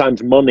 So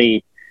sometimes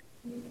money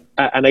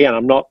and again,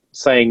 I'm not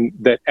saying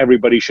that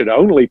everybody should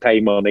only pay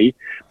money,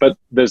 but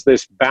there's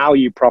this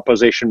value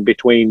proposition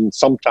between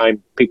sometimes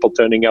people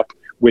turning up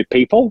with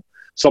people,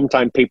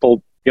 sometimes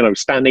people,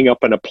 standing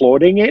up and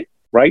applauding it,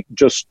 right?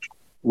 Just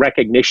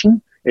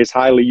recognition is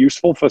highly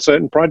useful for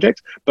certain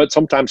projects, but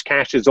sometimes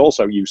cash is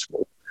also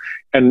useful.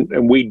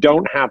 And we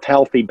don't have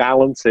healthy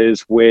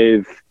balances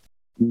with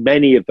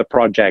many of the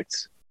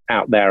projects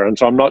out there. And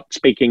so I'm not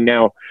speaking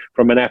now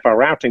from an FR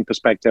routing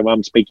perspective,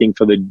 I'm speaking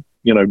for the,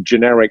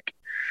 generic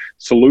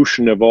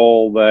solution of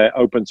all the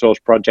open source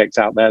projects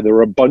out there. There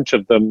are a bunch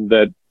of them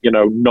that,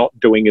 not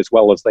doing as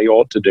well as they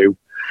ought to do.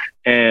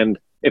 And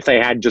if they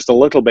had just a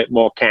little bit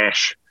more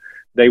cash,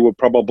 they would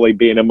probably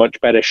be in a much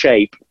better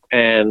shape.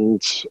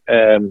 And,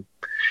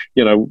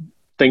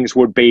 things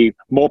would be,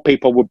 more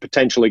people would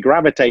potentially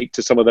gravitate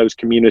to some of those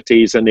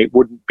communities, and it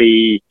wouldn't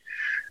be,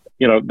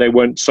 they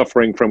weren't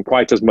suffering from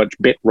quite as much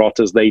bit rot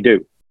as they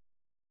do.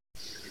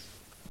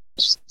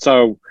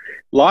 So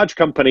large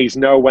companies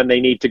know when they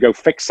need to go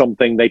fix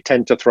something, they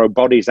tend to throw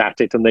bodies at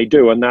it, and they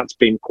do. And that's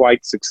been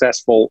quite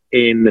successful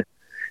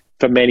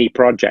for many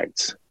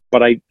projects.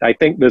 But I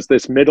think there's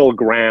this middle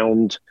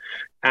ground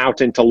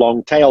out into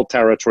long tail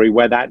territory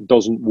where that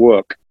doesn't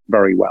work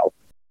very well.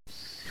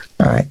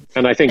 All right.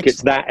 And I think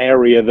it's that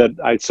area that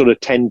I sort of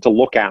tend to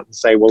look at and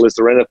say, well, is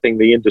there anything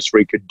the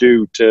industry could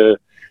do to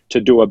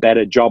do a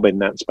better job in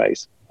that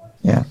space?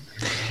 Yeah,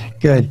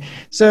 good.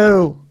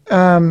 So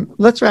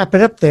let's wrap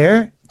it up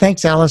there.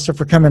 Thanks, Alistair,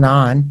 for coming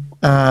on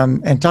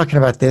and talking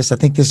about this. I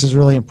think this is a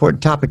really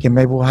important topic, and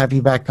maybe we'll have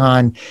you back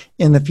on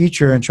in the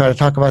future and try to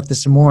talk about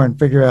this some more and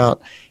figure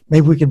out,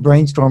 maybe we could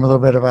brainstorm a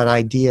little bit about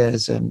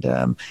ideas and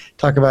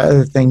talk about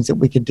other things that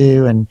we could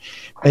do, and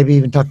maybe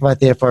even talk about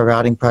the FR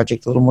routing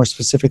project a little more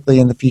specifically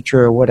in the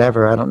future or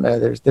whatever. I don't know.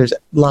 There's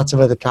lots of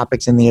other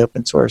topics in the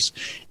open source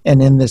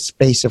and in this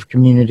space of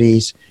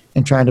communities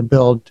and trying to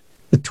build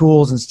the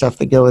tools and stuff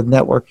that go with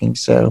networking.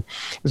 So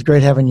it was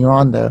great having you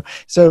on, though.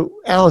 So,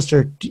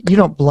 Alistair, you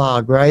don't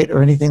blog, right,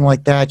 or anything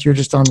like that? You're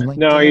just on LinkedIn?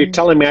 No, you're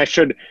telling me I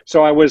should.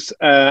 So I was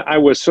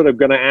sort of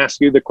going to ask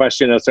you the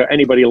question. So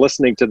anybody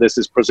listening to this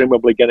is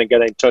presumably going to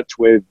get in touch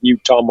with you,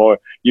 Tom, or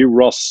you,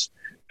 Russ,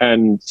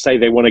 and say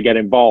they want to get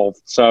involved.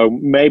 So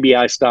maybe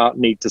I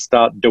need to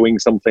start doing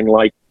something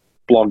like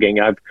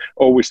blogging. I've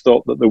always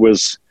thought that there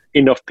was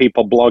enough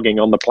people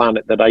blogging on the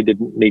planet that I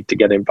didn't need to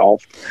get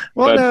involved.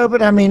 Well,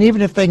 but I mean,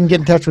 even if they can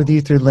get in touch with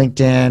you through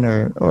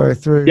LinkedIn or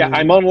through... Yeah,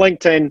 I'm on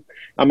LinkedIn.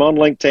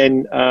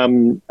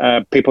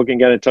 People can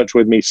get in touch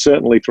with me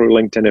certainly through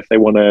LinkedIn if they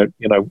want to,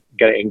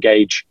 get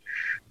engaged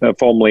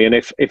formally. And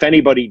if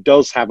anybody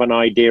does have an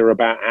idea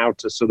about how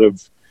to sort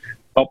of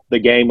up the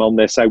game on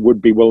this, I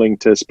would be willing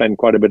to spend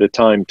quite a bit of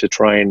time to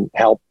try and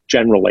help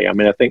generally. I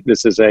mean, I think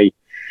this is the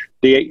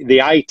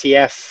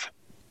IETF,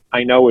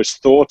 I know, has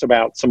thought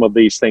about some of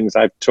these things.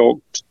 I've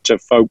talked to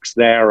folks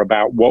there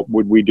about what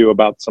would we do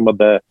about some of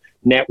the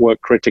network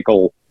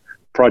critical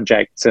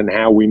projects and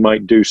how we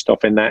might do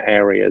stuff in that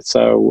area.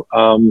 So,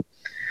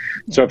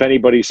 so if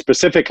anybody's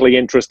specifically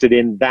interested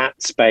in that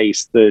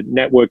space, the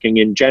networking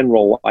in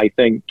general, I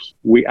think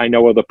I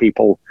know other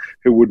people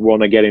who would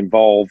want to get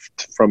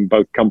involved from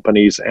both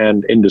companies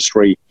and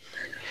industry.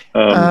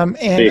 And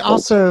vehicles.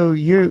 Also,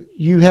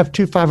 you have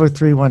 2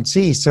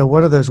 503(c). So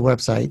what are those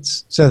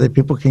websites so that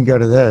people can go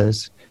to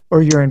those,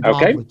 or you're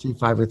involved with 2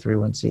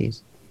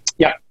 503(c)s?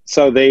 Yeah.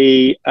 So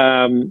the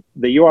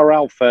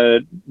URL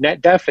for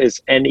NetDef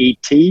is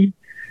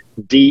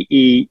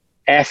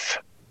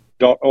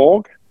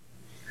netdef.org,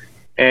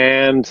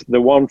 and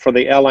the one for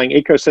the Erlang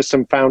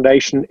Ecosystem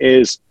Foundation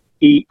is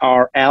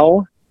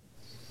ERL.org.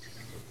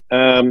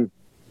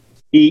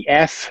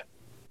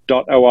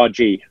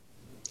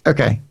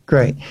 Okay,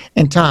 great.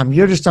 And Tom,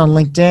 you're just on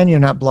LinkedIn.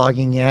 You're not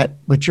blogging yet,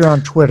 but you're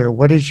on Twitter.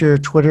 What is your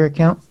Twitter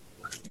account?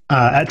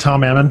 At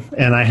Tom Ammon,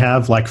 and I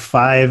have like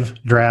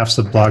 5 drafts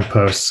of blog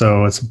posts,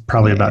 so it's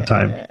probably about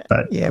time.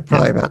 But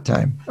probably about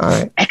time. All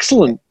right.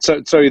 Excellent.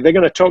 So they're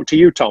going to talk to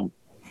you, Tom.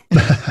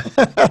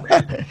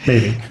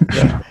 Maybe.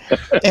 Yeah.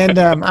 And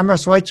I'm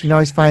Russ White. You can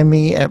always find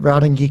me at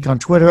Routing Geek on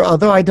Twitter,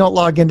 although I don't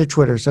log into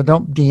Twitter, so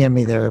don't DM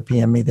me there or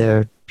PM me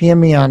there. PM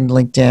me on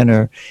LinkedIn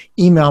or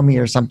email me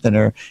or something,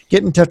 or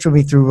get in touch with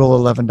me through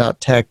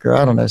rule11.tech or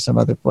I don't know, some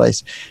other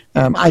place.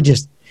 I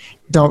just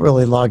don't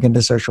really log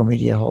into social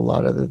media a whole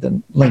lot other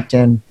than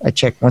LinkedIn. I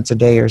check once a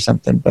day or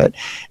something, but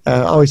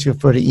always feel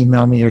free to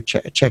email me or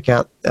check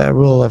out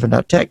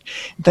rule11.tech.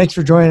 Thanks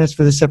for joining us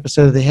for this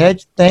episode of The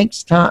Hedge.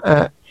 Thanks, Tom.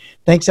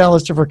 Thanks,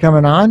 Alistair, for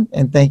coming on,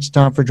 and thanks,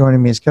 Tom, for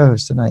joining me as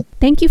co-host tonight.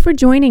 Thank you for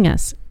joining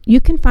us.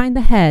 You can find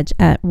The Hedge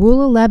at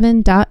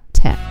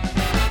rule11.tech.